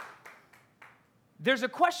There's a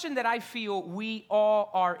question that I feel we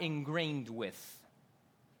all are ingrained with.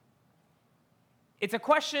 It's a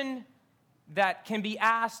question that can be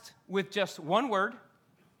asked with just one word,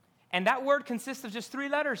 and that word consists of just 3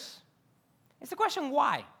 letters. It's the question,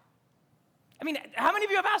 why? I mean, how many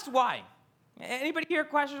of you have asked why? Anybody here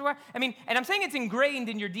questions why? I mean, and I'm saying it's ingrained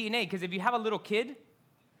in your DNA, because if you have a little kid,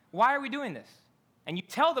 why are we doing this? And you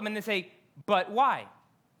tell them, and they say, but why?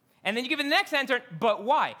 And then you give it the next answer, but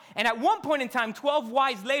why? And at one point in time, 12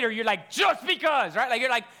 whys later, you're like, just because, right? Like,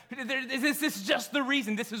 you're like, this is just the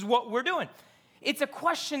reason. This is what we're doing. It's a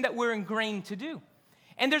question that we're ingrained to do.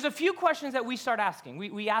 And there's a few questions that we start asking.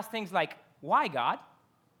 We ask things like, why, God?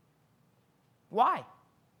 Why?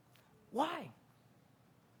 Why?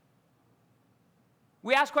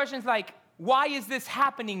 We ask questions like, why is this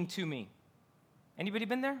happening to me? Anybody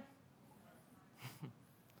been there?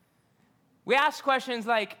 We ask questions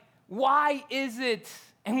like, why is it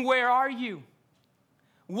and where are you?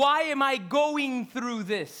 Why am I going through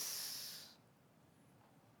this?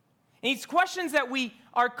 And it's questions that we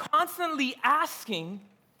are constantly asking,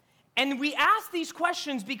 and we ask these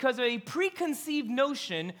questions because of a preconceived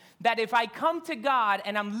notion that if I come to God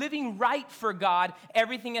and I'm living right for God,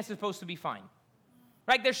 everything is supposed to be fine.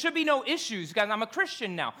 Right? There should be no issues because I'm a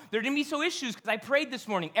Christian now. There didn't be so issues because I prayed this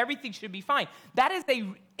morning. Everything should be fine. That is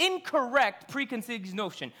an incorrect preconceived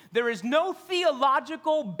notion. There is no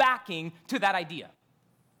theological backing to that idea.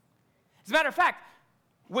 As a matter of fact,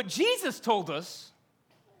 what Jesus told us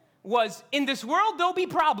was, in this world there'll be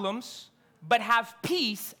problems, but have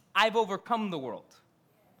peace, I've overcome the world.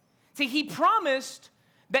 See, he promised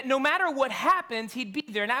that no matter what happens, he'd be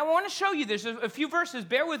there. And I want to show you, there's a few verses.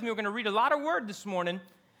 Bear with me. We're going to read a lot of word this morning,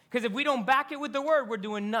 because if we don't back it with the word, we're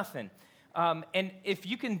doing nothing. And if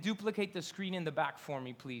you can duplicate the screen in the back for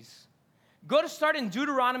me, please. Go to start in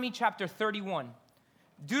Deuteronomy chapter 31.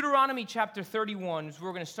 Deuteronomy chapter 31 is where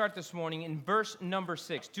we're going to start this morning in verse number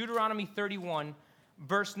 6. Deuteronomy 31,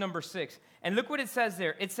 verse number 6. And look what it says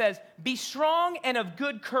there. It says, be strong and of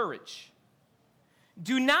good courage.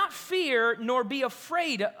 Do not fear nor be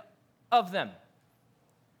afraid of them.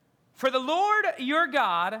 For the Lord your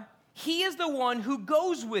God, he is the one who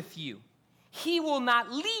goes with you. He will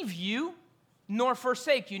not leave you nor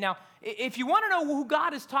forsake you. Now, if you want to know who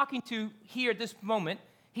God is talking to here at this moment,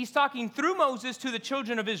 he's talking through Moses to the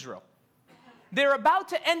children of Israel. They're about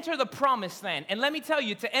to enter the promised land. And let me tell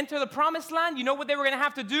you, to enter the promised land, you know what they were going to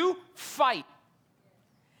have to do? Fight.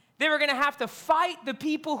 They were going to have to fight the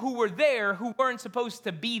people who were there who weren't supposed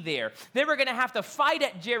to be there. They were going to have to fight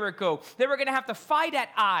at Jericho. They were going to have to fight at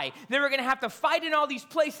Ai. They were going to have to fight in all these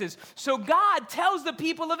places. So God tells the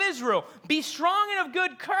people of Israel, be strong and of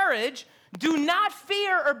good courage. Do not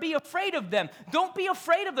fear or be afraid of them. Don't be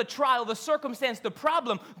afraid of the trial, the circumstance, the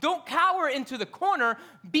problem. Don't cower into the corner,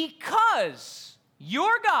 because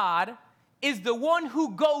your God is the one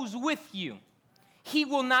who goes with you. He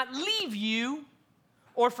will not leave you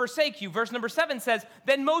or forsake you. Verse number 7 says,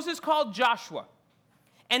 then Moses called Joshua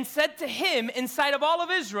and said to him in sight of all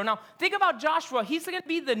of Israel. Now, think about Joshua. He's going to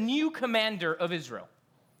be the new commander of Israel.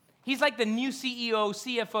 He's like the new CEO,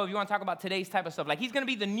 CFO, if you want to talk about today's type of stuff. Like, he's going to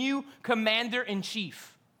be the new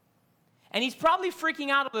commander-in-chief. And he's probably freaking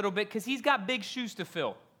out a little bit because he's got big shoes to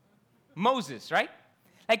fill. Moses, right?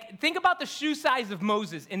 Like, think about the shoe size of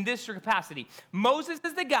Moses in this capacity. Moses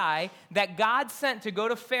is the guy that God sent to go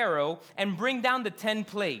to Pharaoh and bring down the 10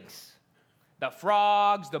 plagues. The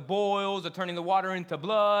frogs, the boils, the turning the water into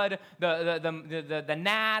blood, the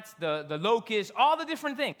gnats, the locusts, all the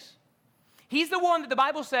different things. He's the one that the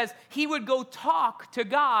Bible says he would go talk to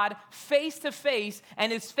God face to face,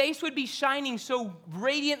 and his face would be shining so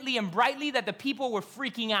radiantly and brightly that the people were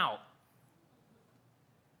freaking out.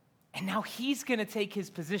 And now he's going to take his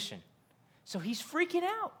position. So he's freaking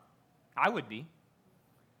out. I would be.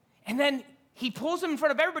 And then he pulls him in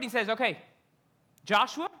front of everybody and says, okay,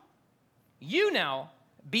 Joshua, you now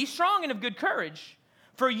be strong and of good courage,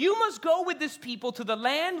 for you must go with this people to the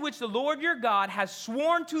land which the Lord your God has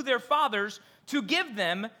sworn to their fathers to give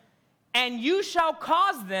them, and you shall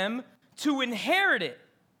cause them to inherit it.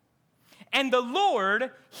 And the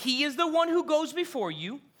Lord, he is the one who goes before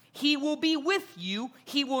you. He will be with you.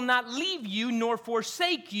 He will not leave you nor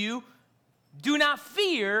forsake you. Do not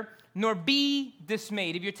fear nor be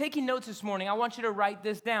dismayed. If you're taking notes this morning, I want you to write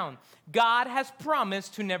this down. God has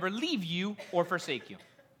promised to never leave you or forsake you.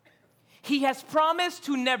 He has promised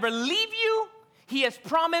to never leave you. He has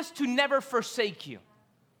promised to never forsake you.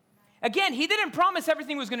 Again, he didn't promise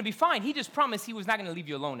everything was going to be fine. He just promised he was not going to leave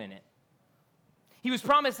you alone in it. He was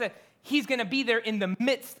promised that he's going to be there in the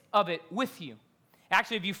midst of it with you.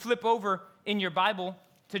 Actually, if you flip over in your Bible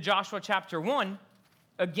to Joshua chapter 1,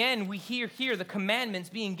 Again, we hear here the commandments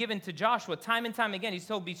being given to Joshua. Time and time again, he's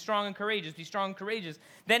told, be strong and courageous, be strong and courageous.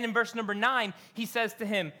 Then in verse number 9, he says to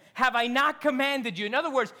him, have I not commanded you? In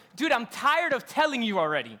other words, dude, I'm tired of telling you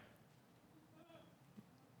already.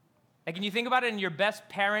 Like, can you think about it in your best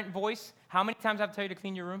parent voice? How many times I've told you to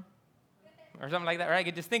clean your room? Or something like that, right? I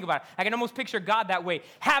can just think about it. I can almost picture God that way.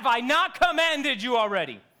 Have I not commanded you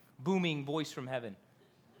already? Booming voice from heaven.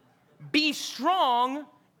 Be strong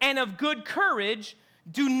and of good courage.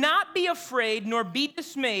 Do not be afraid nor be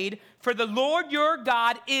dismayed, for the Lord your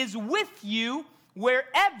God is with you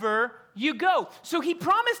wherever you go. So he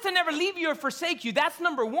promised to never leave you or forsake you. That's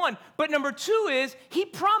number one. But number two is he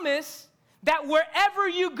promised that wherever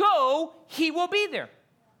you go, he will be there.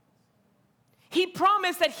 He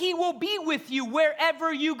promised that he will be with you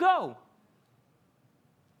wherever you go.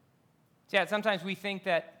 So yeah, sometimes we think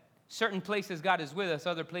that certain places God is with us,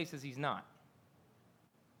 other places he's not.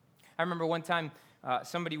 I remember one time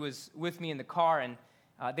somebody was with me in the car, and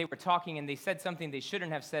they were talking, and they said something they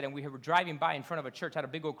shouldn't have said, and we were driving by in front of a church, had a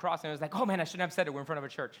big old cross, and I was like, oh man, I shouldn't have said it, we're in front of a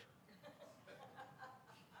church.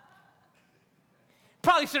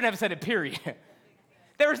 Probably shouldn't have said it, period.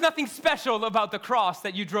 There was nothing special about the cross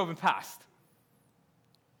that you drove past.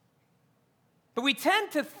 But we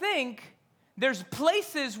tend to think there's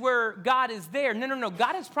places where God is there. No.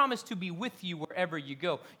 God has promised to be with you wherever you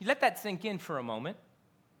go. You let that sink in for a moment.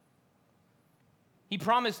 He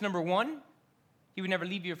promised, number one, he would never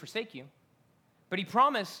leave you or forsake you. But he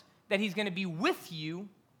promised that he's going to be with you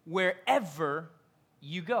wherever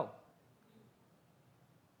you go.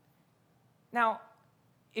 Now,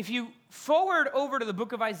 if you forward over to the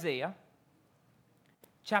book of Isaiah,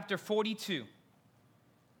 chapter 42.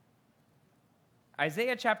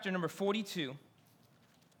 Isaiah chapter number 42,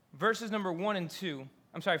 verses number 1 and 2.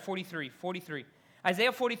 I'm sorry, 43.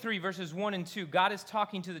 Isaiah 43, verses 1 and 2. God is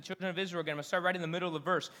talking to the children of Israel again. I'm going to start right in the middle of the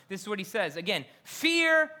verse. This is what he says. Again,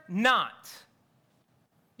 fear not.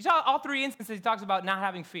 You saw all three instances he talks about not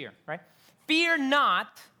having fear, right? Fear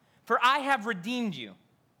not, for I have redeemed you.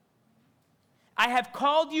 I have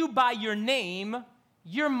called you by your name.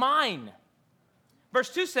 You're mine.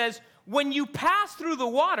 Verse 2 says, when you pass through the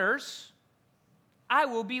waters, I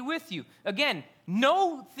will be with you. Again,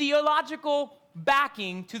 no theological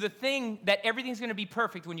backing to the thing that everything's going to be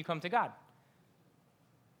perfect when you come to God.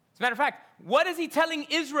 As a matter of fact, what is he telling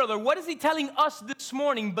Israel, or what is he telling us this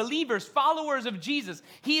morning, believers, followers of Jesus?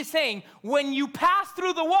 He is saying, when you pass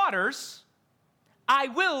through the waters, I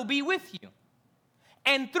will be with you.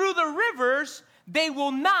 And through the rivers, they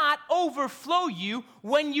will not overflow you.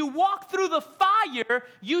 When you walk through the fire,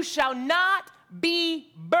 you shall not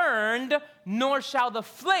be burned, nor shall the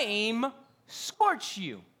flame scorch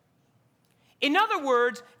you. In other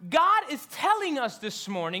words, God is telling us this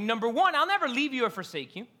morning, number one, I'll never leave you or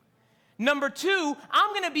forsake you. Number two,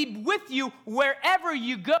 I'm going to be with you wherever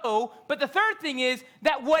you go. But the third thing is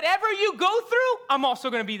that whatever you go through, I'm also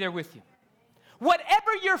going to be there with you.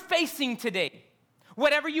 Whatever you're facing today,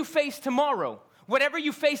 whatever you face tomorrow, whatever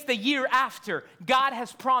you face the year after, God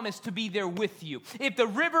has promised to be there with you. If the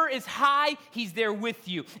river is high, he's there with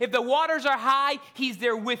you. If the waters are high, he's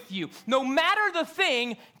there with you. No matter the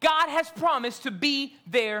thing, God has promised to be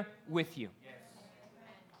there with you. Yes.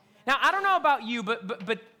 Now, I don't know about you,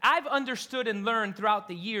 but I've understood and learned throughout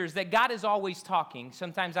the years that God is always talking.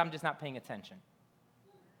 Sometimes I'm just not paying attention.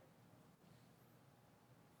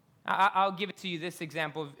 I'll give it to you this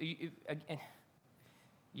example.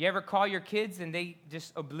 You ever call your kids and they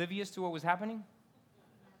just oblivious to what was happening?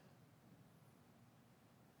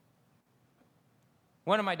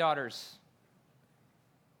 One of my daughters,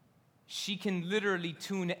 she can literally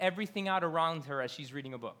tune everything out around her as she's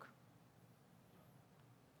reading a book.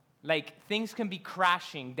 Like, things can be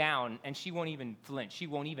crashing down and she won't even flinch. She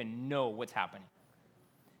won't even know what's happening.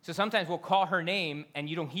 So sometimes we'll call her name and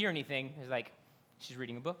you don't hear anything. It's like, she's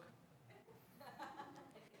reading a book.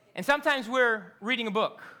 And sometimes we're reading a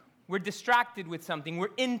book. We're distracted with something. We're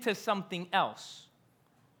into something else.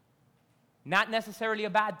 Not necessarily a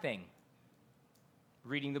bad thing,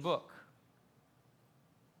 reading the book.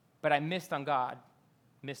 But I missed on God,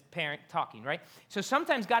 missed parent talking, right? So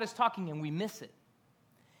sometimes God is talking and we miss it.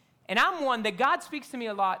 And I'm one that God speaks to me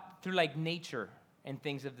a lot through like nature and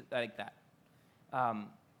things like that.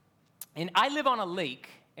 And I live on a lake,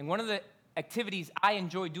 and one of the activities I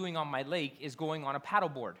enjoy doing on my lake is going on a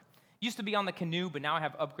paddleboard. Used to be on the canoe, but now I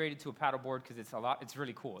have upgraded to a paddleboard because it's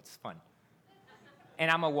really cool. It's fun. And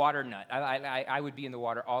I'm a water nut. I would be in the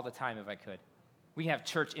water all the time if I could. We can have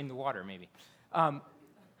church in the water, maybe. And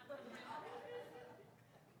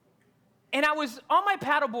I was on my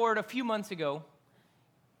paddleboard a few months ago,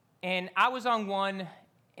 and I was on one,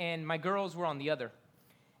 and my girls were on the other.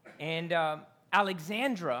 And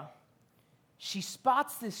Alexandra, she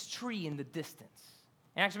spots this tree in the distance.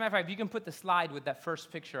 And actually, matter of fact, if you can put the slide with that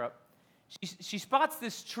first picture up. She spots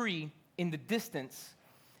this tree in the distance,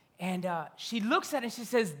 and she looks at it and she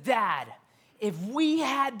says, Dad, if we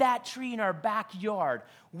had that tree in our backyard,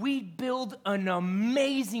 we'd build an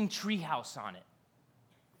amazing tree house on it.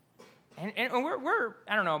 And we're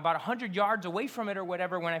I don't know, about 100 yards away from it or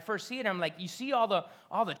whatever. When I first see it, I'm like, you see all the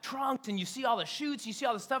trunks and you see all the shoots, you see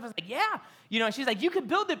all the stuff. I was like, yeah. And she's like, you could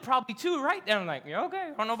build it probably too, right? And I'm like, yeah,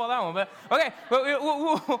 okay, I don't know about that one, but okay.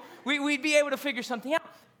 But we'd be able to figure something out.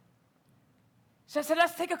 So I said,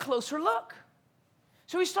 let's take a closer look.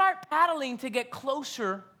 So we start paddling to get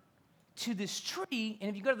closer to this tree. And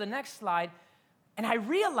if you go to the next slide, and I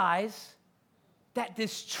realize that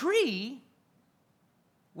this tree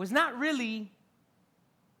was not really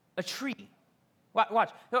a tree. Watch.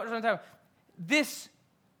 This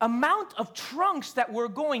amount of trunks that were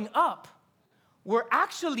going up were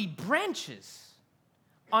actually branches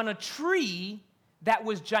on a tree that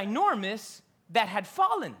was ginormous that had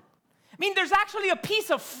fallen. I mean, there's actually a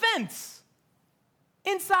piece of fence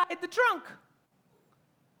inside the trunk.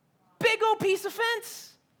 Big old piece of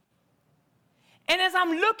fence. And as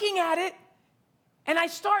I'm looking at it and I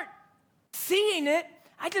start seeing it,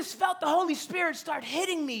 I just felt the Holy Spirit start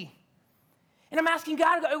hitting me. And I'm asking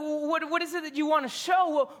God, what is it that you want to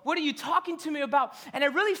show? What are you talking to me about? And I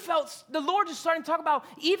really felt the Lord just starting to talk about,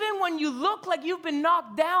 even when you look like you've been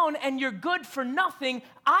knocked down and you're good for nothing,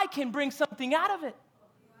 I can bring something out of it.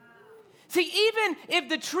 See, even if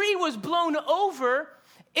the tree was blown over,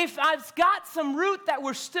 if I've got some root that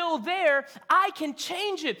were still there, I can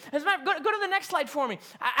change it. As a matter, go to the next slide for me.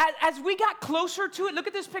 As we got closer to it, look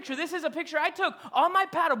at this picture. This is a picture I took on my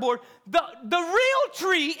paddleboard. The real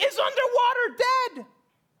tree is underwater dead.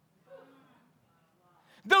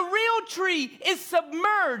 The real tree is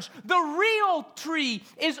submerged. The real tree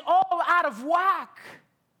is all out of whack.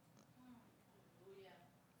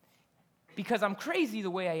 Because I'm crazy the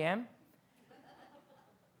way I am.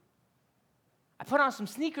 I put on some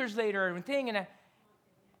sneakers later and everything,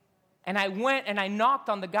 and I went and I knocked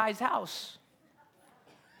on the guy's house.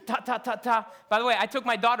 Ta. By the way, I took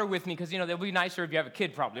my daughter with me because, they'll be nicer if you have a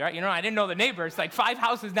kid probably, right? I didn't know the neighbor. It's like 5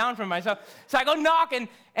 houses down from myself. So I go knock,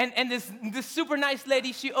 and this super nice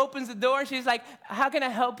lady, she opens the door, and she's like, how can I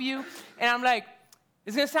help you? And I'm like,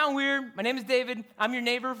 it's going to sound weird. My name is David. I'm your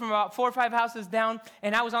neighbor from about 4 or 5 houses down.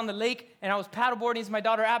 And I was on the lake, and I was paddleboarding. It's my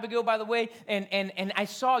daughter, Abigail, by the way. And I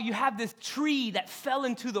saw you have this tree that fell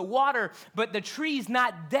into the water, but the tree's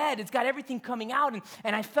not dead. It's got everything coming out.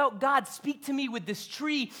 And I felt God speak to me with this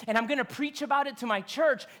tree, and I'm going to preach about it to my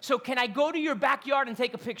church. So can I go to your backyard and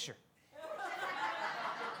take a picture?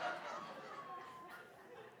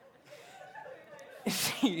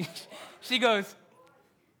 She goes,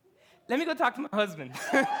 let me go talk to my husband.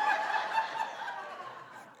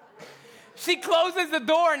 She closes the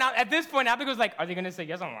door, and at this point, Abigail's like, are they going to say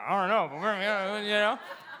yes? I'm like, I don't know.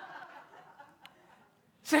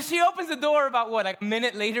 So she opens the door about, like a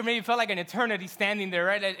minute later, maybe it felt like an eternity standing there,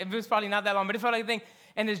 right? It was probably not that long, but it felt like a thing.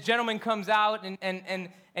 And this gentleman comes out, and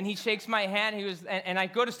he shakes my hand. And I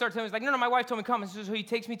go to start telling him, he's like, no, my wife told me to come. And so he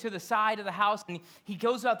takes me to the side of the house, and he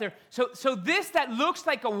goes out there. So this that looks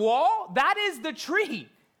like a wall, that is the tree.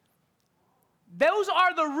 Those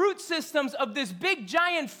are the root systems of this big,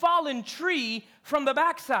 giant, fallen tree from the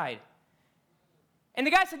backside. And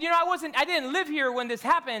the guy said, I didn't live here when this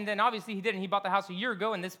happened. And obviously he didn't. He bought the house a year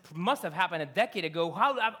ago, and this must have happened a decade ago.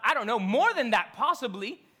 I don't know, more than that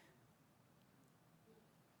possibly.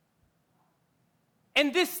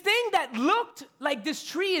 And this thing that looked like this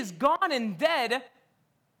tree is gone and dead,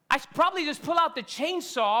 I should probably just pull out the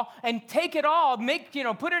chainsaw and take it all,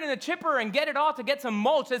 put it in a chipper and get it all to get some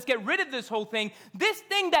mulch. Let's get rid of this whole thing. This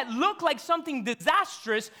thing that looked like something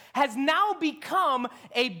disastrous has now become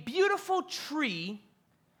a beautiful tree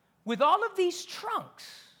with all of these trunks.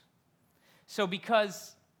 So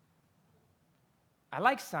because I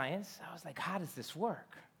like science, I was like, how does this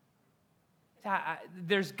work?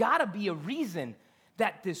 There's got to be a reason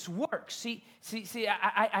that this works. See,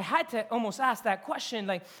 I had to almost ask that question,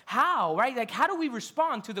 like, how, right? Like, how do we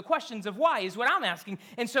respond to the questions of why is what I'm asking.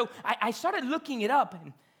 And so I started looking it up.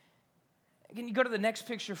 And can you go to the next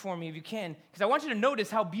picture for me if you can? Because I want you to notice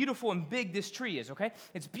how beautiful and big this tree is, okay?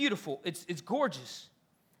 It's beautiful. It's gorgeous.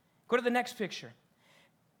 Go to the next picture.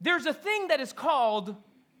 There's a thing that is called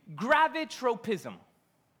gravitropism.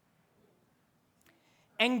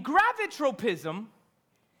 And gravitropism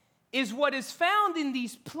is what is found in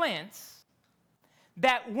these plants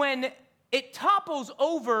that when it topples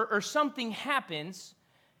over or something happens,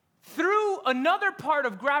 through another part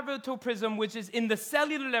of gravitoprism, which is in the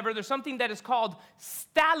cellular level, there's something that is called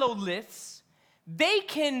stalloliths. They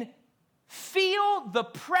can feel the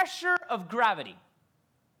pressure of gravity.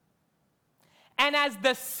 And as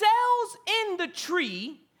the cells in the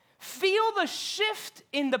tree feel the shift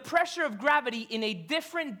in the pressure of gravity in a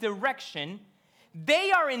different direction,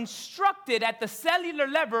 they are instructed at the cellular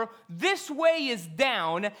level, this way is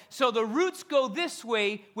down, so the roots go this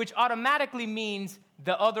way, which automatically means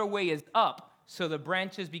the other way is up. So the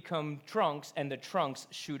branches become trunks and the trunks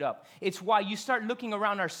shoot up. It's why you start looking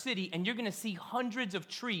around our city and you're going to see hundreds of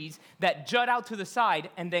trees that jut out to the side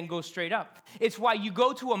and then go straight up. It's why you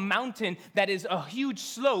go to a mountain that is a huge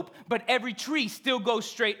slope, but every tree still goes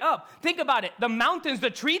straight up. Think about it. The mountains, the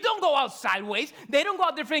tree don't go out sideways. They don't go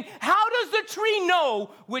out different. How does the tree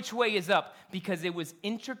know which way is up? Because it was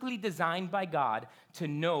intricately designed by God to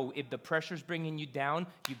know if the pressure's bringing you down,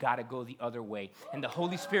 you got to go the other way. And the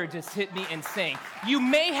Holy Spirit just hit me and saying, you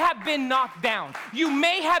may have been knocked down. You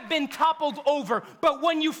may have been toppled over. But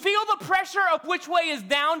when you feel the pressure of which way is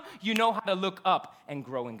down, you know how to look up and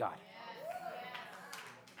grow in God.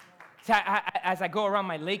 So as I go around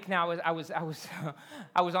my lake now, I was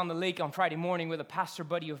on the lake on Friday morning with a pastor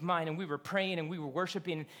buddy of mine, and we were praying and we were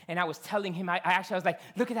worshiping, and I was telling him, I was like,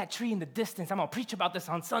 look at that tree in the distance. I'm going to preach about this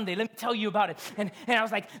on Sunday. Let me tell you about it. And I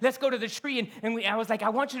was like, let's go to the tree. I was like, I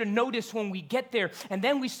want you to notice when we get there. And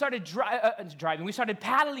then we started driving. We started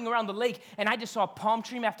paddling around the lake, and I just saw palm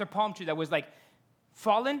tree after palm tree that was like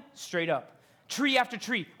fallen straight up. Tree after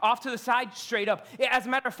tree, off to the side, straight up. As a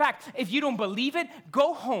matter of fact, if you don't believe it,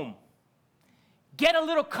 go home. Get a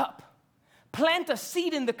little cup. Plant a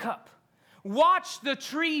seed in the cup. Watch the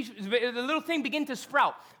tree, the little thing begin to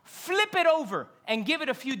sprout. Flip it over and give it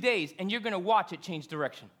a few days, and you're going to watch it change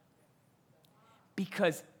direction.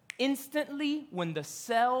 Because instantly, when the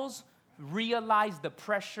cells realize the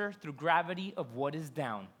pressure through gravity of what is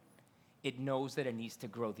down, it knows that it needs to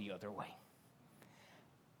grow the other way.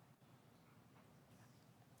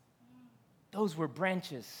 Those were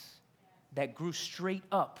branches that grew straight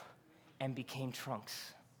up and became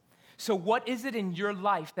trunks. So what is it in your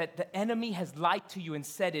life that the enemy has lied to you and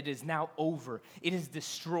said it is now over, it is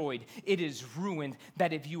destroyed, it is ruined,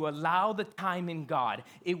 that if you allow the time in God,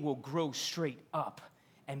 it will grow straight up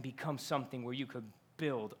and become something where you could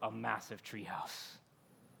build a massive treehouse?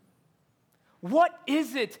 What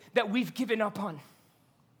is it that we've given up on?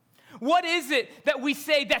 What is it that we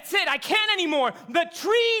say, that's it, I can't anymore. The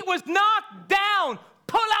tree was knocked down.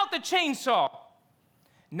 Pull out the chainsaw.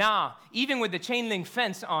 Nah, even with the chain link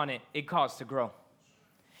fence on it, it caused to grow.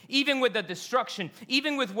 Even with the destruction,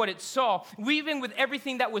 even with what it saw, even with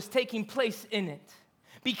everything that was taking place in it.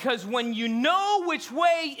 Because when you know which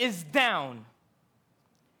way is down,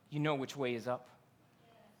 you know which way is up.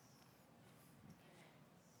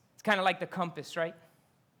 It's kind of like the compass, right?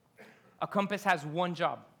 A compass has one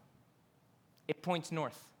job. It points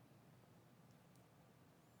north.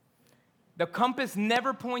 The compass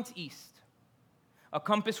never points east. A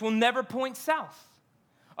compass will never point south.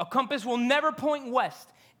 A compass will never point west.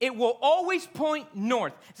 It will always point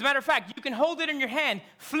north. As a matter of fact, you can hold it in your hand,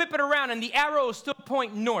 flip it around, and the arrow will still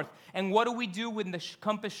point north. And what do we do when the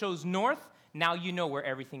compass shows north? Now you know where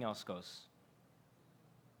everything else goes.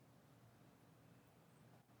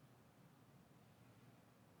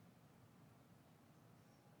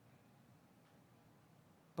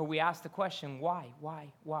 But we ask the question, why?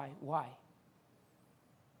 Well,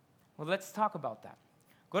 let's talk about that.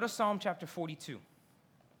 Go to Psalm chapter 42.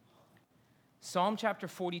 Psalm chapter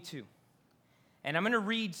 42. And I'm going to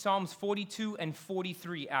read Psalms 42 and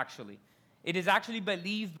 43, actually. It is actually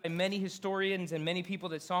believed by many historians and many people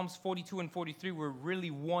that Psalms 42 and 43 were really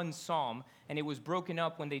one psalm, and it was broken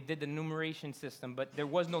up when they did the numeration system, but there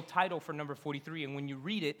was no title for number 43, and when you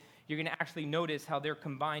read it, you're going to actually notice how they're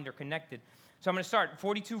combined or connected. So I'm going to start,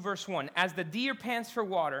 42 verse 1. As the deer pants for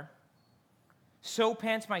water, so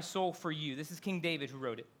pants my soul for you. This is King David who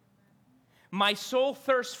wrote it. My soul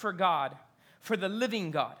thirsts for God, for the living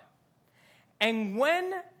God. And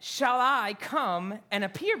when shall I come and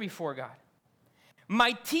appear before God?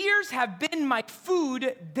 My tears have been my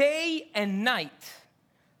food day and night.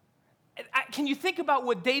 Can you think about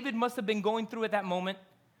what David must have been going through at that moment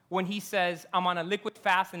when he says, I'm on a liquid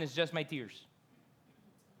fast and it's just my tears?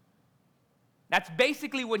 That's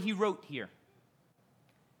basically what he wrote here.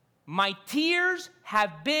 My tears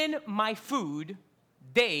have been my food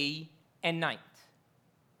day and night,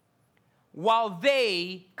 while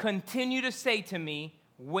they continue to say to me,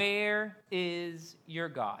 where is your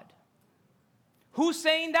God? Who's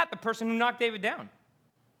saying that? The person who knocked David down.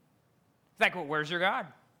 It's like, well, where's your God?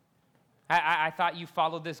 I thought you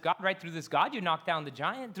followed this God, right? Through this God, you knocked down the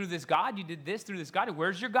giant. Through this God, you did this. Through this God,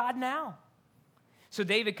 where's your God now? So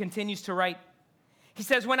David continues to write. He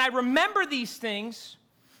says, when I remember these things,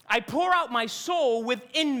 I pour out my soul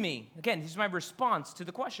within me. Again, this is my response to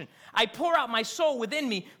the question. I pour out my soul within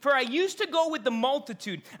me, for I used to go with the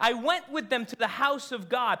multitude. I went with them to the house of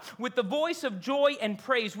God, with the voice of joy and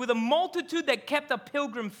praise, with a multitude that kept a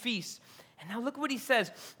pilgrim feast. And now look what he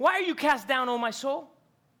says. Why are you cast down, O my soul?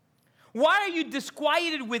 Why are you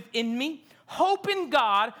disquieted within me? Hope in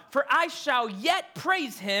God, for I shall yet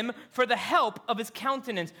praise him for the help of his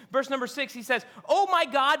countenance. Verse number 6, he says, Oh my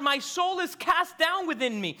God, my soul is cast down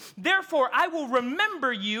within me. Therefore, I will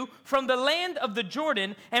remember you from the land of the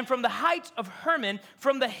Jordan and from the heights of Hermon,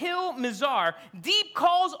 from the hill Mizar. Deep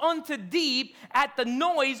calls unto deep at the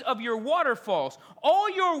noise of your waterfalls. All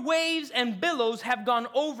your waves and billows have gone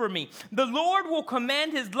over me. The Lord will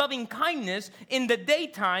command his loving kindness in the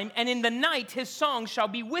daytime, and in the night his song shall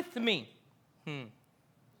be with me.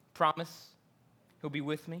 Promise he'll be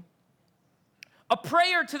with me. A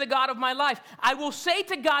prayer to the God of my life. I will say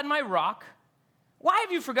to God, my rock, why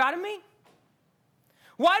have you forgotten me?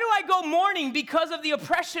 Why do I go mourning because of the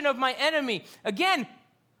oppression of my enemy? Again,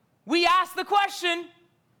 we ask the question,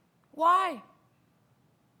 why?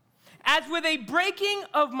 As with a breaking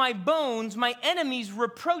of my bones, my enemies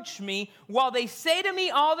reproach me, while they say to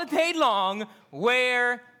me all the day long,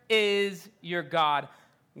 where is your God?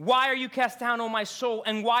 Why are you cast down, O my soul,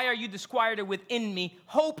 and why are you disquieted within me?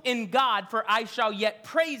 Hope in God, for I shall yet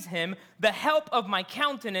praise him, the help of my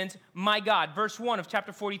countenance, my God. Verse 1 of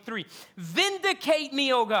chapter 43. Vindicate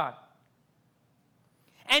me, O God,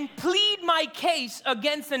 and plead my case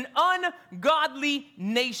against an ungodly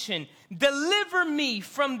nation. Deliver me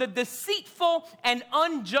from the deceitful and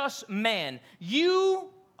unjust man.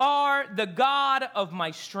 You are the God of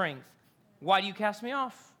my strength. Why do you cast me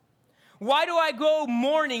off? Why do I go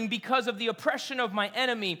mourning because of the oppression of my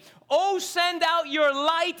enemy? Oh, send out your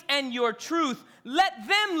light and your truth. Let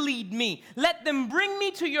them lead me. Let them bring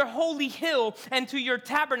me to your holy hill and to your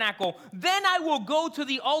tabernacle. Then I will go to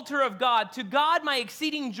the altar of God, to God my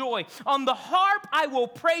exceeding joy. On the harp I will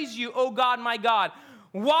praise you, O God, my God.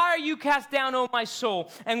 Why are you cast down, O my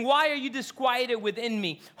soul? And why are you disquieted within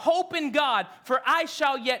me? Hope in God, for I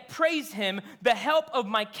shall yet praise him, the help of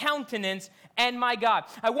my countenance and my God.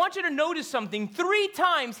 I want you to notice something. 3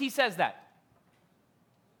 times he says that.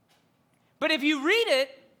 But if you read it,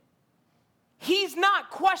 he's not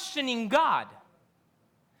questioning God.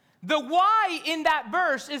 The why in that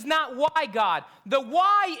verse is not why God. The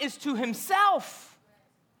why is to himself.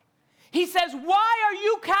 He says, why are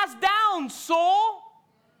you cast down, soul?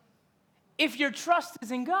 If your trust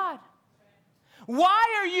is in God.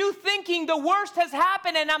 Why are you thinking the worst has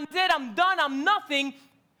happened and I'm dead, I'm done, I'm nothing,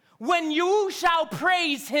 when you shall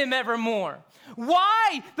praise him evermore?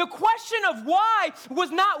 Why? The question of why was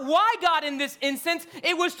not why God in this instance,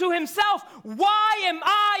 it was to himself. Why am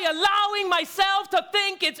I allowing myself to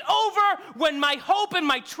think it's over when my hope and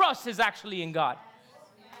my trust is actually in God?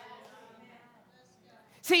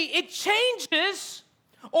 See, it changes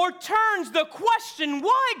or turns the question,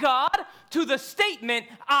 why God, to the statement,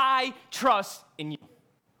 I trust in you.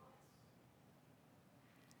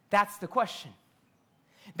 That's the question.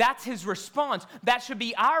 That's his response. That should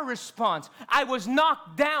be our response. I was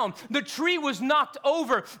knocked down. The tree was knocked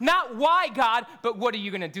over. Not why, God, but what are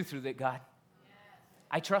you going to do through that, God?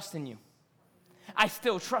 I trust in you. I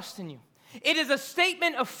still trust in you. It is a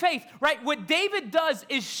statement of faith, right? What David does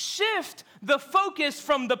is shift the focus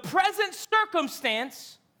from the present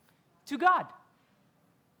circumstance to God.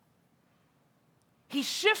 He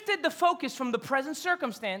shifted the focus from the present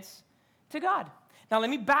circumstance to God. Now, let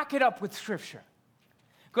me back it up with Scripture.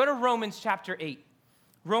 Go to Romans chapter 8.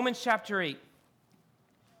 Romans chapter 8.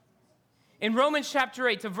 In Romans chapter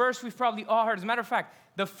 8, it's a verse we've probably all heard. As a matter of fact,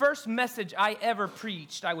 the first message I ever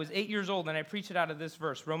preached, I was 8 years old, and I preached it out of this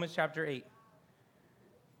verse, Romans chapter 8,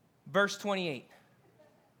 verse 28.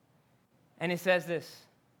 And it says this,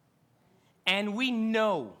 and we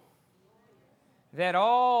know that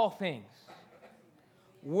all things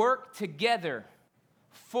work together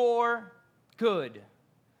for good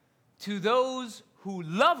to those who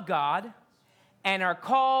love God and are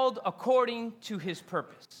called according to his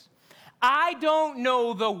purpose. I don't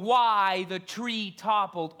know the why the tree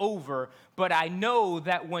toppled over, but I know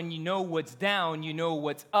that when you know what's down, you know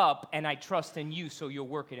what's up, and I trust in you, so you'll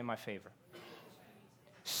work it in my favor.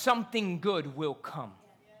 Something good will come.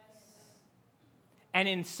 And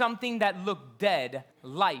in something that looked dead,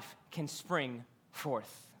 life can spring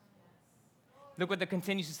forth. Look what that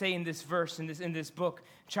continues to say in this verse, in this book,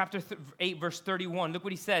 chapter 8, verse 31. Look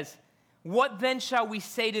what he says. What then shall we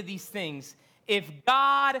say to these things? If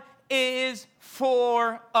God is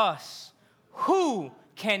for us, who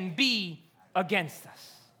can be against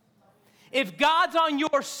us? If God's on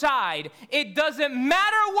your side, it doesn't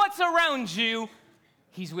matter what's around you,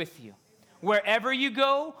 He's with you. Wherever you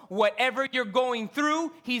go, whatever you're going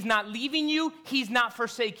through, He's not leaving you, He's not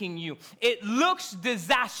forsaking you. It looks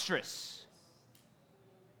disastrous,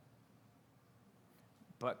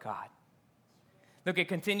 but God. Look, it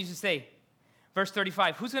continues to say, verse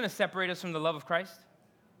 35, who's going to separate us from the love of Christ?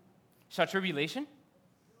 Shall tribulation?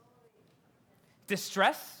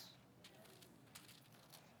 Distress?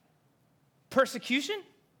 Persecution?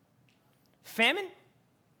 Famine?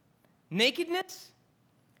 Nakedness?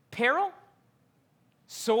 Peril?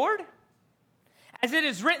 Sword? As it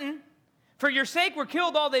is written, for your sake we're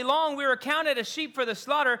killed all day long, we are accounted as sheep for the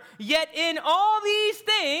slaughter, yet in all these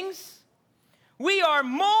things we are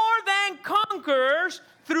more than conquerors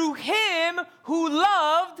through Him who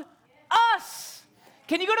loved us.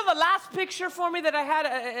 Can you go to the last picture for me that I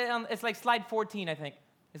had? It's like slide 14, I think.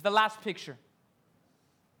 It's the last picture.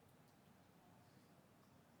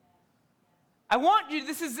 I want you,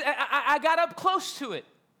 I got up close to it.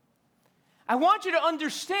 I want you to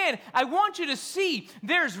understand. I want you to see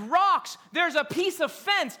there's rocks, there's a piece of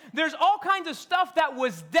fence, there's all kinds of stuff that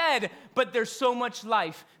was dead, but there's so much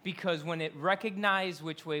life because when it recognized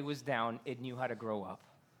which way was down, it knew how to grow up.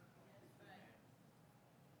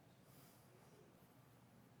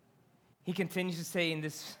 He continues to say in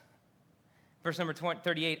this verse number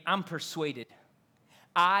 38, I'm persuaded,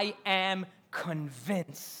 I am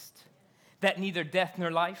convinced that neither death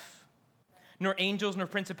nor life, nor angels, nor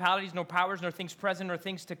principalities, nor powers, nor things present, nor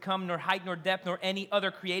things to come, nor height, nor depth, nor any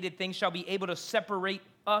other created thing shall be able to separate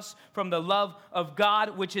us from the love of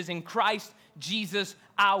God, which is in Christ Jesus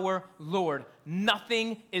our Lord.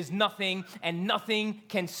 Nothing is nothing, and nothing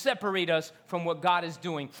can separate us from what God is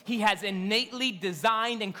doing. He has innately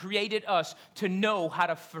designed and created us to know how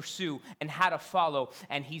to pursue and how to follow,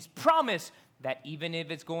 and He's promised that even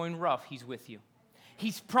if it's going rough, He's with you.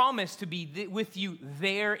 He's promised to be with you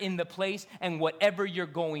there in the place and whatever you're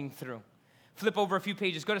going through. Flip over a few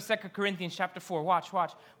pages. Go to 2 Corinthians chapter 4. Watch.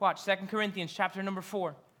 2 Corinthians chapter number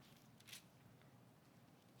 4.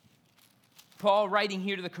 Paul writing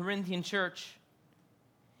here to the Corinthian church.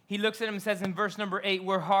 He looks at them and says in verse number 8,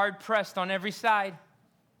 we're hard pressed on every side,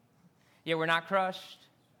 yet we're not crushed.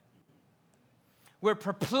 We're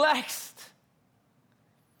perplexed,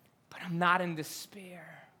 but I'm not in despair.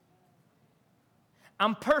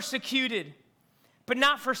 I'm persecuted, but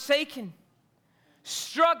not forsaken.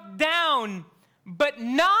 Struck down, but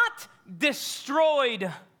not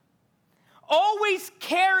destroyed. Always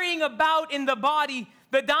carrying about in the body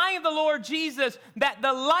the dying of the Lord Jesus, that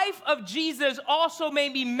the life of Jesus also may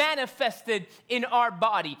be manifested in our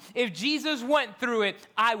body. If Jesus went through it,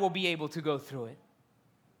 I will be able to go through it.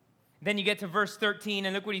 Then you get to verse 13,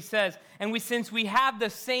 and look what he says. And since we have the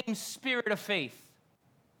same spirit of faith,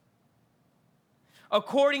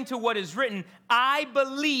 according to what is written, I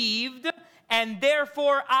believed, and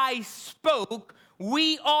therefore I spoke.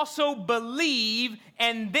 We also believe,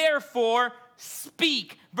 and therefore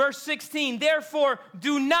speak. Verse 16, therefore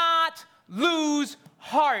do not lose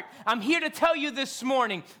heart. I'm here to tell you this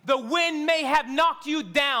morning, the wind may have knocked you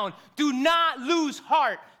down. Do not lose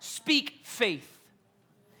heart. Speak faith.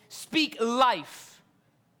 Speak life.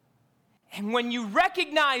 And when you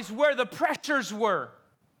recognize where the pressures were,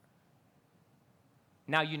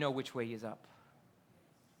 now you know which way is up.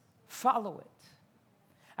 Follow it.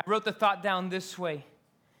 I wrote the thought down this way.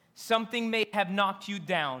 Something may have knocked you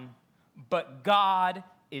down, but God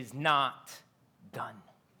is not done.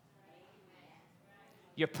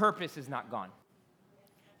 Your purpose is not gone.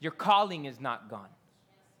 Your calling is not gone.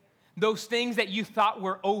 Those things that you thought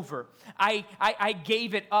were over. I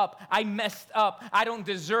gave it up. I messed up. I don't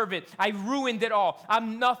deserve it. I ruined it all.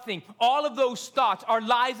 I'm nothing. All of those thoughts are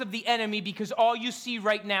lies of the enemy because all you see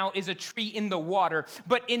right now is a tree in the water.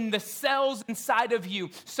 But in the cells inside of you,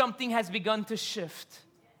 something has begun to shift.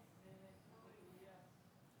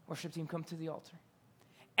 Worship team, come to the altar.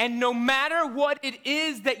 And no matter what it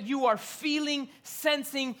is that you are feeling,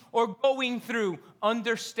 sensing, or going through,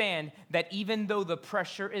 understand that even though the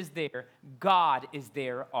pressure is there, God is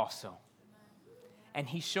there also. And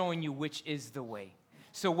He's showing you which is the way.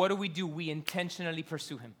 So what do? We intentionally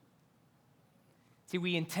pursue Him. See,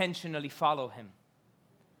 we intentionally follow Him.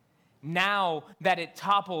 Now that it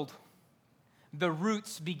toppled, the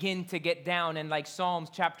roots begin to get down. And like Psalms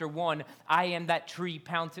chapter 1, I am that tree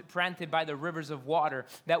planted by the rivers of water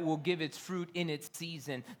that will give its fruit in its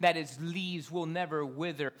season, that its leaves will never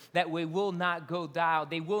wither, that we will not go down,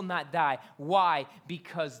 they will not die. Why?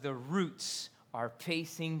 Because the roots are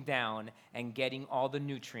pacing down and getting all the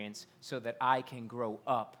nutrients so that I can grow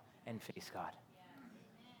up and face God.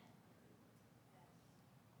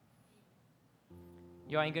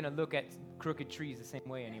 You ain't gonna look at crooked trees the same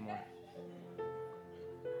way anymore.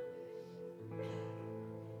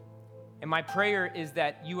 And my prayer is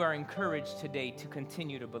that you are encouraged today to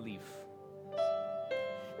continue to believe.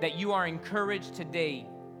 That you are encouraged today,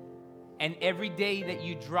 and every day that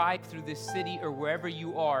you drive through this city or wherever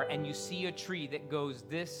you are and you see a tree that goes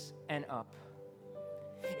this and up.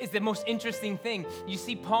 It's the most interesting thing. You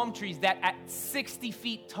see palm trees that at 60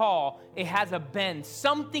 feet tall, it has a bend.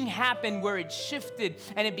 Something happened where it shifted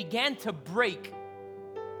and it began to break,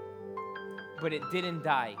 but it didn't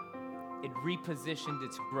die. It repositioned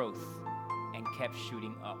its growth and kept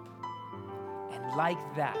shooting up. And like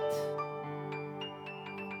that,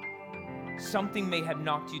 something may have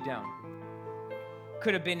knocked you down.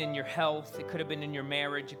 Could have been in your health, it could have been in your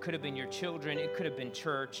marriage, it could have been your children, it could have been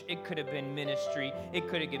church, it could have been ministry, it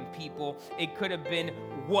could have been people, it could have been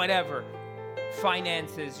whatever.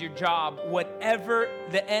 Finances, your job, whatever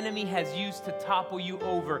the enemy has used to topple you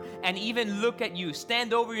over, and even look at you,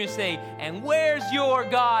 stand over you and say, and where's your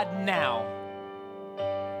God now?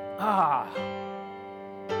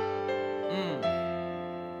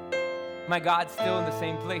 My God's still in the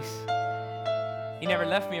same place. He never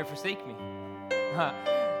left me or forsake me.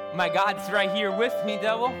 My God's right here with me,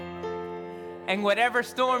 devil. And whatever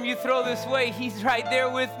storm you throw this way, He's right there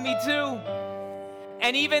with me too.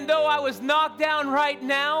 And even though I was knocked down right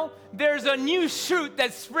now, there's a new shoot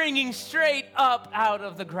that's springing straight up out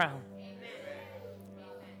of the ground.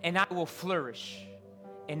 And I will flourish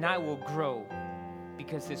and I will grow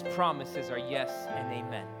because His promises are yes and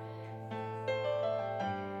amen.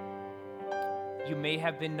 You may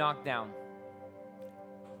have been knocked down,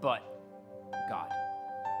 but God.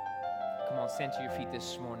 Come on, stand to your feet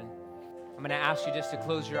this morning. I'm going to ask you just to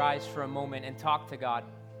close your eyes for a moment and talk to God.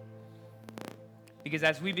 Because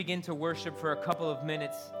as we begin to worship for a couple of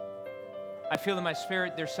minutes, I feel in my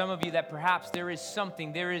spirit there's some of you that perhaps there is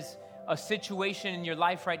a situation in your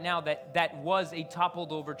life right now that was a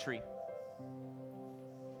toppled over tree.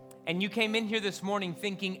 And you came in here this morning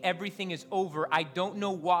thinking everything is over. I don't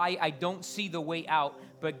know why. I don't see the way out.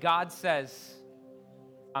 But God says,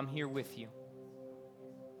 I'm here with you.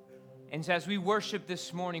 And so as we worship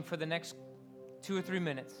this morning for the next 2 or 3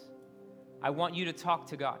 minutes, I want you to talk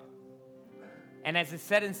to God. And as it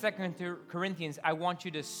said in 2 Corinthians, I want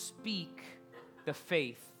you to speak the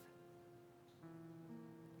faith.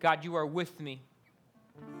 God, you are with me.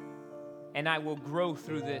 And I will grow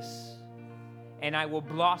through this. And I will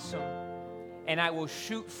blossom. And I will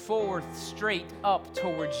shoot forward straight up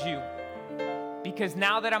towards you. Because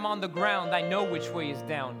now that I'm on the ground, I know which way is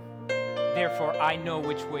down. Therefore, I know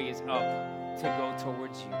which way is up to go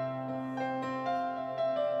towards you.